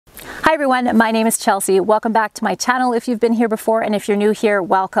Hi everyone, my name is Chelsea. Welcome back to my channel if you've been here before, and if you're new here,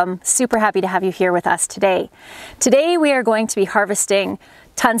 welcome. Super happy to have you here with us today. Today we are going to be harvesting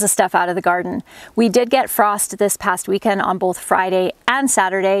tons of stuff out of the garden. We did get frost this past weekend on both Friday and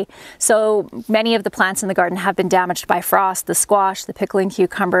Saturday, so many of the plants in the garden have been damaged by frost. The squash, the pickling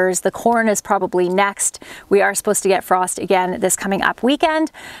cucumbers, the corn is probably next. We are supposed to get frost again this coming up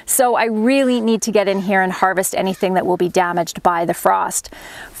weekend, so I really need to get in here and harvest anything that will be damaged by the frost.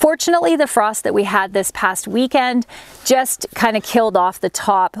 Fortunately, the frost that we had this past weekend just kind of killed off the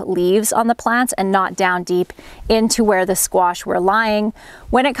top leaves on the plants and not down deep into where the squash were lying.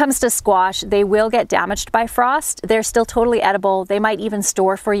 When it comes to squash, they will get damaged by frost. They're still totally edible. They might even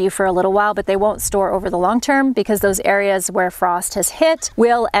store for you for a little while, but they won't store over the long term because those areas where frost has hit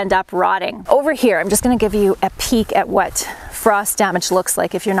will end up rotting. Over here, I'm just going to give you a peek at what frost damage looks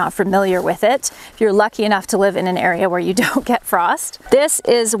like if you're not familiar with it. If you're lucky enough to live in an area where you don't get frost, this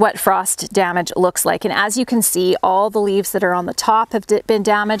is what frost damage looks like. And as you can see, all the leaves that are on the top have been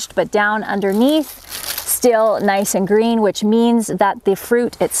damaged, but down underneath, still nice and green, which means that the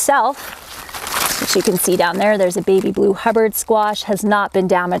fruit itself, which you can see down there, there's a baby blue Hubbard squash, has not been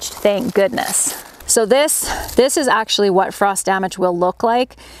damaged, thank goodness. So this is actually what frost damage will look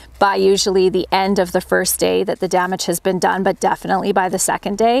like by usually the end of the first day that the damage has been done, but definitely by the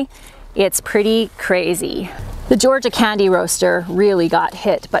second day. It's pretty crazy. The Georgia candy roaster really got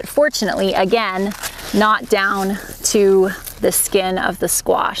hit, but fortunately, again, not down to the skin of the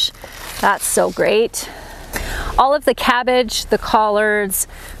squash. That's so great. All of the cabbage, the collards,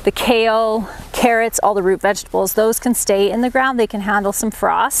 the kale, carrots, all the root vegetables, those can stay in the ground. They can handle some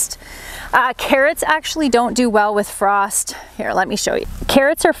frost. Carrots actually don't do well with frost. Here, let me show you.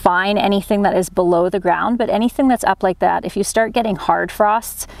 Carrots are fine, anything that is below the ground, but anything that's up like that, if you start getting hard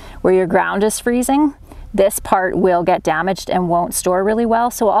frosts where your ground is freezing, this part will get damaged and won't store really well.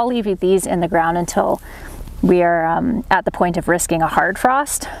 So I'll leave these in the ground until we are at the point of risking a hard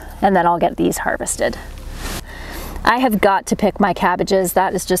frost, and then I'll get these harvested. I have got to pick my cabbages.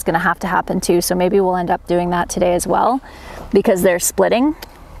 That is just going to have to happen too. So maybe we'll end up doing that today as well because they're splitting.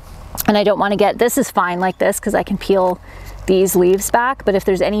 And I don't want to get, this is fine like this because I can peel these leaves back. But if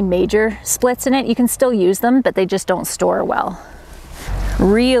there's any major splits in it, you can still use them, but they just don't store well.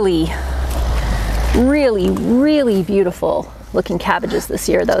 Really, really, really beautiful looking cabbages this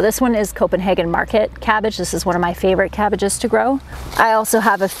year though. This one is Copenhagen Market cabbage. This is one of my favorite cabbages to grow. I also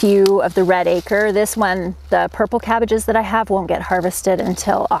have a few of the red acre. This one, the purple cabbages that I have won't get harvested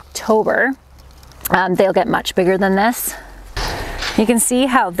until October. They'll get much bigger than this. You can see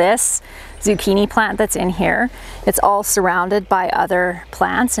how this zucchini plant that's in here, it's all surrounded by other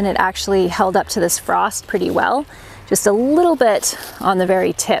plants and it actually held up to this frost pretty well. Just a little bit on the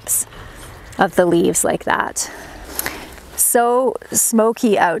very tips of the leaves like that. So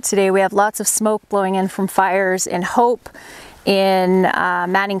smoky out today. We have lots of smoke blowing in from fires in Hope, in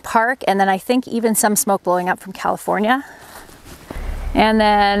Manning Park, and then I think even some smoke blowing up from California. And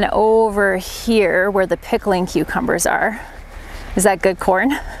then over here where the pickling cucumbers are. Is that good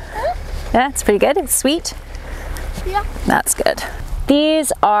corn? Yeah, it's pretty good. It's sweet. Yeah. That's good.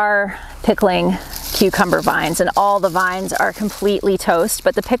 These are pickling cucumber vines and all the vines are completely toast,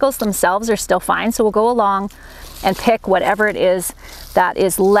 but the pickles themselves are still fine. So we'll go along and pick whatever it is that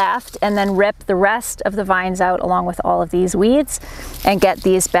is left and then rip the rest of the vines out along with all of these weeds and get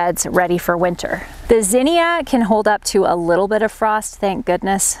these beds ready for winter. The zinnia can hold up to a little bit of frost, thank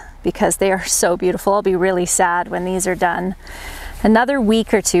goodness, because they are so beautiful. I'll be really sad when these are done. Another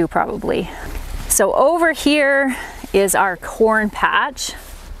week or two probably. So over here is our corn patch.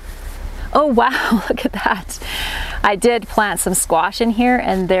 Oh wow, look at that. I did plant some squash in here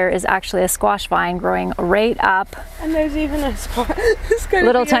and there is actually a squash vine growing right up. And there's even a spot.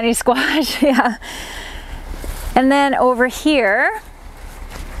 Little tiny squash, yeah. And then over here,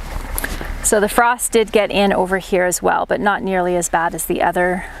 so the frost did get in over here as well, but not nearly as bad as the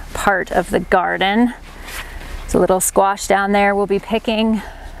other part of the garden. There's a little squash down there we'll be picking.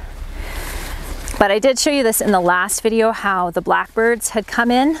 But I did show you this in the last video, how the blackbirds had come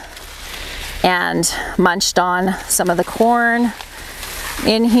in and munched on some of the corn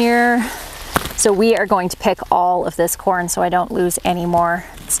in here. So we are going to pick all of this corn so I don't lose any more.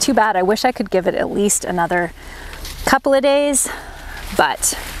 It's too bad. I wish I could give it at least another couple of days,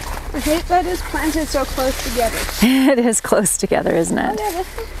 but I hate that it's planted so close together. It is close together, isn't it?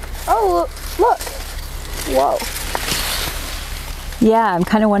 Oh, look. Whoa. Yeah, I'm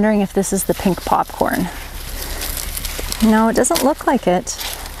kind of wondering if this is the pink popcorn. No, it doesn't look like it.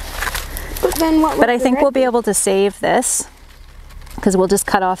 But then what? But I think we'll be able to save this because we'll just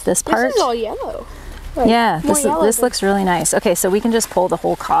cut off this part. This is all yellow. Like, yeah, this yellow looks really nice. Okay, so we can just pull the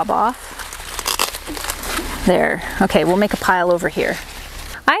whole cob off. There. Okay, we'll make a pile over here.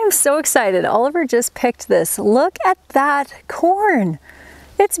 I am so excited. Oliver just picked this. Look at that corn.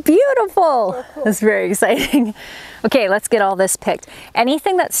 It's beautiful. So cool. It's very exciting. Okay, let's get all this picked.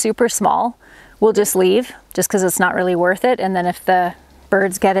 Anything that's super small, we'll just leave, just because it's not really worth it. And then if the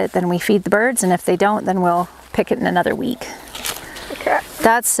birds get it, then we feed the birds. And if they don't, then we'll pick it in another week. Okay.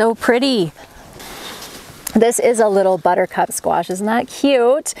 That's so pretty. This is a little buttercup squash. Isn't that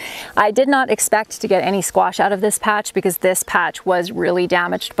cute? I did not expect to get any squash out of this patch because this patch was really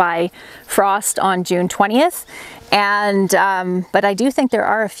damaged by frost on June 20th. And, but I do think there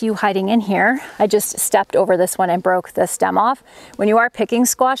are a few hiding in here. I just stepped over this one and broke the stem off. When you are picking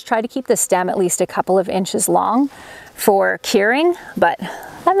squash, try to keep the stem at least a couple of inches long for curing, but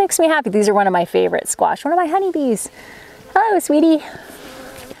that makes me happy. These are one of my favorite squash, one of my honeybees. Hello, sweetie.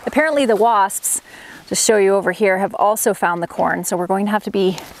 Apparently the wasps, just show you over here, have also found the corn. So we're going to have to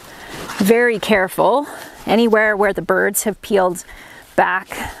be very careful. Anywhere where the birds have peeled back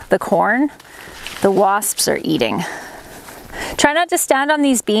the corn, the wasps are eating. Try not to stand on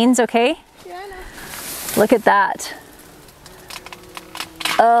these beans, okay? Yeah, I know. Look at that.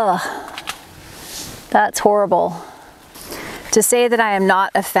 Ugh, that's horrible. To say that I am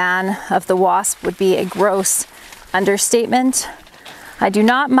not a fan of the wasp would be a gross understatement. I do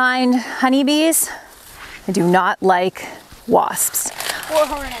not mind honeybees. I do not like wasps. Or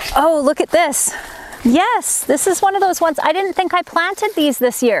hornets. Oh, look at this. Yes, this is one of those ones. I didn't think I planted these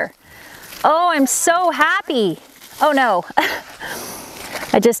this year. Oh, I'm so happy. Oh no.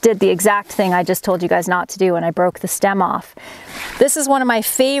 I just did the exact thing I just told you guys not to do and I broke the stem off. This is one of my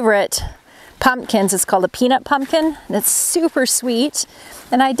favorite pumpkins. It's called a peanut pumpkin. It's super sweet.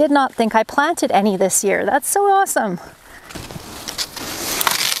 And I did not think I planted any this year. That's so awesome.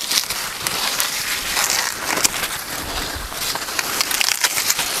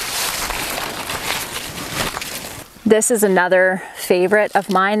 This is another favorite of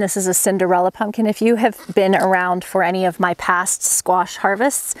mine. This is a Cinderella pumpkin. If you have been around for any of my past squash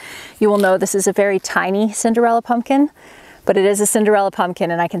harvests, you will know this is a very tiny Cinderella pumpkin, but it is a Cinderella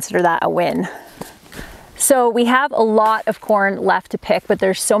pumpkin and I consider that a win. So we have a lot of corn left to pick, but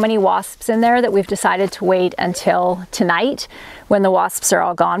there's so many wasps in there that we've decided to wait until tonight when the wasps are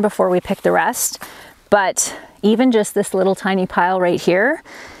all gone before we pick the rest. But even just this little tiny pile right here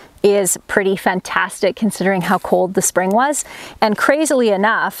is pretty fantastic considering how cold the spring was. And crazily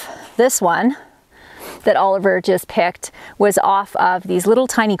enough, this one that Oliver just picked was off of these little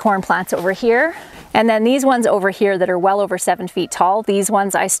tiny corn plants over here. And then these ones over here that are well over 7 feet tall, these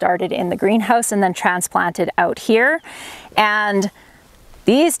ones I started in the greenhouse and then transplanted out here. And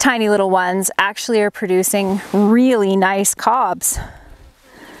these tiny little ones actually are producing really nice cobs.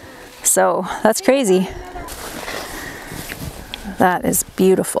 So that's crazy. That is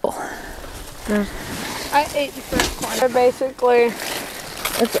beautiful. I ate the first corn. Basically,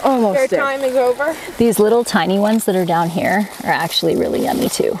 it's almost their time is over. These little tiny ones that are down here are actually really yummy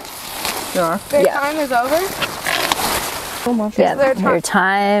too. Yeah. Their time is over? Almost. Yeah, their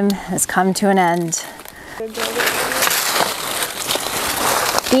time has come to an end.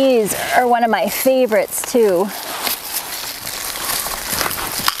 These are one of my favorites too.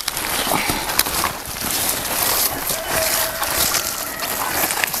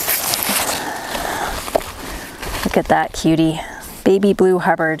 Look at that cutie, baby blue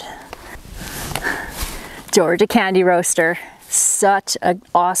Hubbard. Georgia Candy Roaster, such an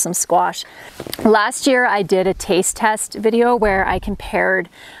awesome squash. Last year I did a taste test video where I compared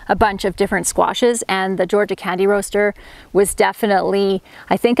a bunch of different squashes and the Georgia Candy Roaster was definitely,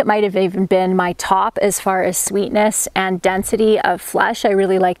 I think it might have even been my top as far as sweetness and density of flesh. I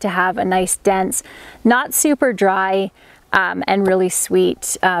really like to have a nice dense, not super dry, and really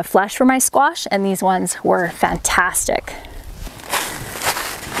sweet flesh for my squash, and these ones were fantastic.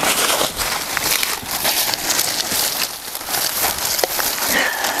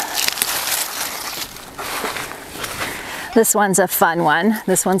 This one's a fun one.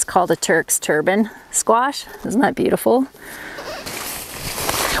 This one's called a Turk's Turban squash. Isn't that beautiful?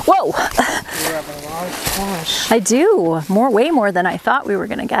 Whoa! You have a lot of squash. I do. Way more than I thought we were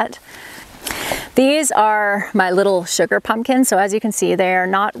gonna get. These are my little sugar pumpkins. So as you can see, they are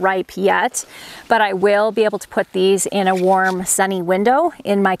not ripe yet, but I will be able to put these in a warm, sunny window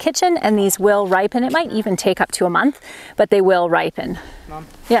in my kitchen and these will ripen. It might even take up to a month, but they will ripen. Mom?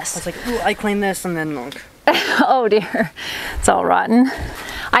 Yes? I was like, ooh, I claim this and then look. Oh dear, it's all rotten.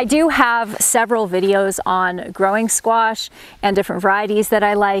 I do have several videos on growing squash and different varieties that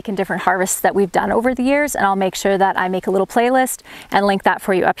I like and different harvests that we've done over the years, and I'll make sure that I make a little playlist and link that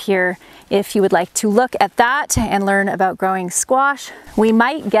for you up here if you would like to look at that and learn about growing squash. We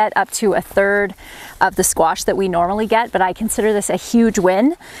might get up to 1/3 of the squash that we normally get, but I consider this a huge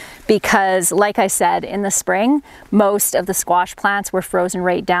win because, like I said, in the spring, most of the squash plants were frozen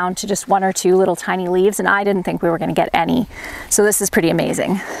right down to just 1 or 2 little tiny leaves, and I didn't think we were going to get any. So this is pretty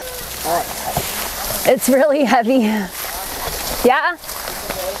amazing. It's really heavy. Yeah?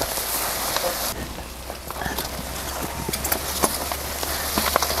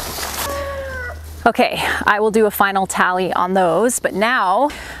 Okay, I will do a final tally on those, but now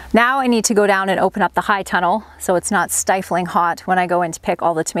I need to go down and open up the high tunnel so it's not stifling hot when I go in to pick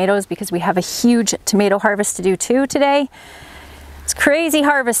all the tomatoes, because we have a huge tomato harvest to do too today. It's crazy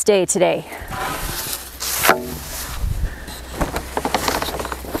harvest day today.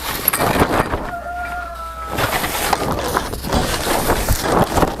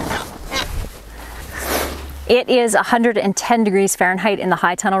 It is 110 degrees Fahrenheit in the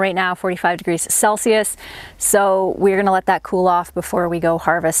high tunnel right now, 45 degrees Celsius. So we're gonna let that cool off before we go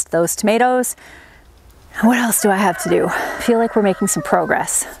harvest those tomatoes. What else do I have to do? I feel like we're making some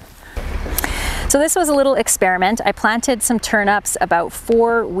progress. So this was a little experiment. I planted some turnips about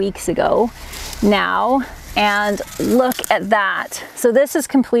 4 weeks ago now, and look at that. So this is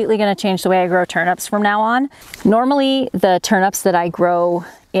completely gonna change the way I grow turnips from now on. Normally the turnips that I grow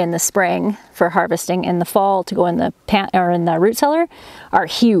in the spring for harvesting in the fall to go in the in the root cellar are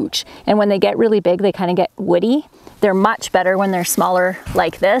huge, and when they get really big they kind of get woody. They're much better when they're smaller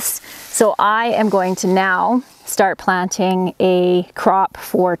like this. So I am going to now start planting a crop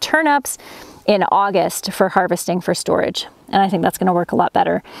for turnips in August for harvesting for storage, and I think that's going to work a lot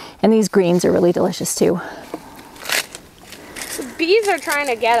better. And these greens are really delicious too. The bees are trying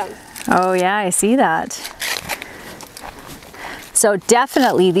to get them. Oh yeah, I see that. So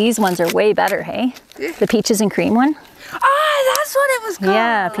definitely these ones are way better, hey? The peaches and cream one? Oh, that's what it was called.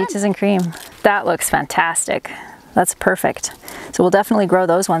 Yeah, peaches and cream. That looks fantastic. That's perfect. So we'll definitely grow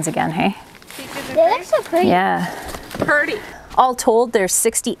those ones again, hey? They look so pretty. Yeah. Pretty. All told, there's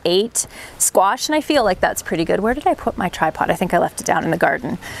 68 squash, and I feel like that's pretty good. Where did I put my tripod? I think I left it down in the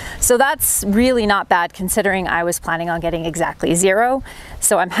garden. So that's really not bad considering I was planning on getting exactly 0.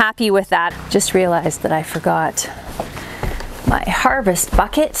 So I'm happy with that. Just realized that I forgot my harvest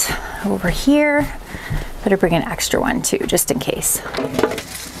bucket over here. Better bring an extra one too, just in case.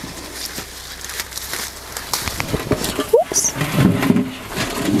 Oops.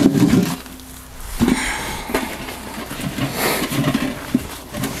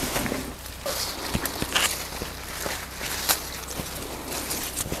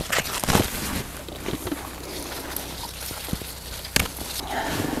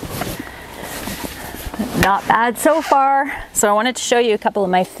 Not bad so far. So I wanted to show you a couple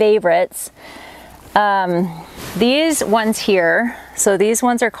of my favorites. These ones here, so these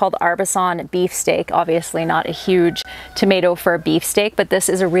ones are called Arbison beefsteak. Obviously not a huge tomato for a beefsteak, but this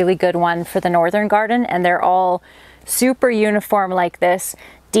is a really good one for the northern garden, and they're all super uniform like this,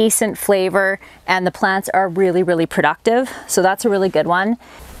 decent flavor, and the plants are really, really productive. So that's a really good one.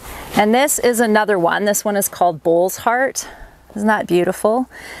 And this is another one. This one is called Bull's Heart. Isn't that beautiful?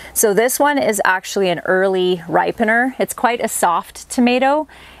 So this one is actually an early ripener. It's quite a soft tomato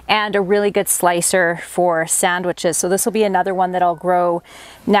and a really good slicer for sandwiches. So this will be another one that I'll grow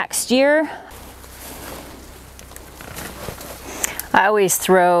next year. I always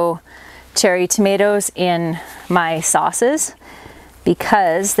throw cherry tomatoes in my sauces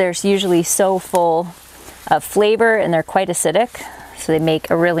because they're usually so full of flavor and they're quite acidic. So they make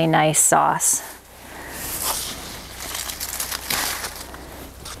a really nice sauce.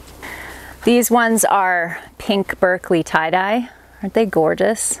 These ones are pink Berkeley tie-dye. Aren't they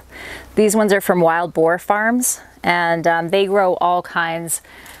gorgeous? These ones are from Wild Boar Farms, and they grow all kinds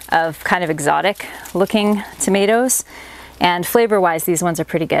of kind of exotic looking tomatoes. And flavor-wise, these ones are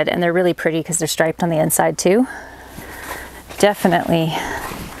pretty good, and they're really pretty because they're striped on the inside too. Definitely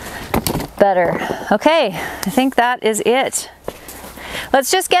better. Okay, I think that is it.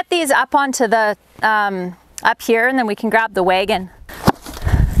 Let's just get these up onto the, up here, and then we can grab the wagon.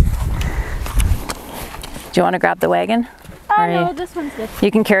 Do you want to grab the wagon? Oh no, this one's good. You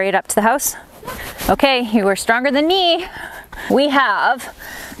can carry it up to the house? Okay, you are stronger than me. We have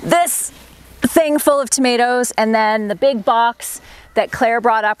this thing full of tomatoes and then the big box that Claire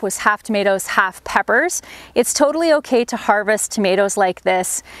brought up was half tomatoes, half peppers. It's totally okay to harvest tomatoes like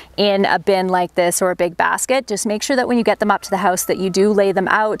this in a bin like this or a big basket. Just make sure that when you get them up to the house that you do lay them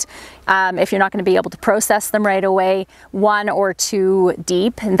out. If you're not going to be able to process them right away, 1 or 2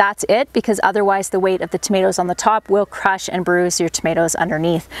 deep, and that's it, because otherwise the weight of the tomatoes on the top will crush and bruise your tomatoes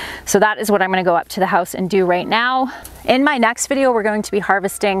underneath. So that is what I'm going to go up to the house and do right now. In my next video, we're going to be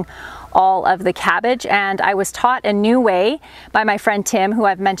harvesting all of the cabbage, and I was taught a new way by my friend Tim, who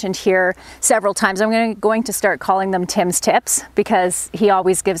I've mentioned here several times. I'm going to start calling them Tim's tips because he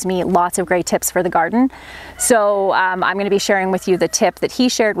always gives me lots of great tips for the garden. So I'm going to be sharing with you the tip that he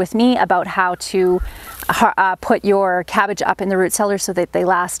shared with me about how to put your cabbage up in the root cellar so that they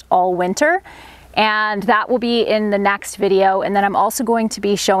last all winter. And that will be in the next video. And then I'm also going to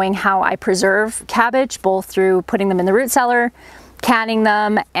be showing how I preserve cabbage, both through putting them in the root cellar, canning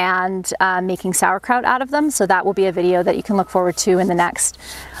them, and making sauerkraut out of them. So that will be a video that you can look forward to in the next,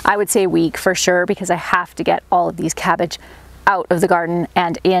 I would say, week for sure, because I have to get all of these cabbage out of the garden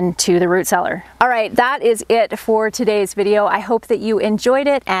and into the root cellar. All right, that is it for today's video. I hope that you enjoyed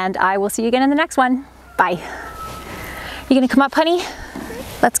it, and I will see you again in the next one. Bye. You gonna come up, honey?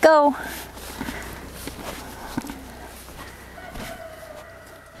 Let's go.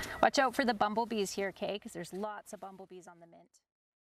 Watch out for the bumblebees here, Kay, because there's lots of bumblebees on the mint.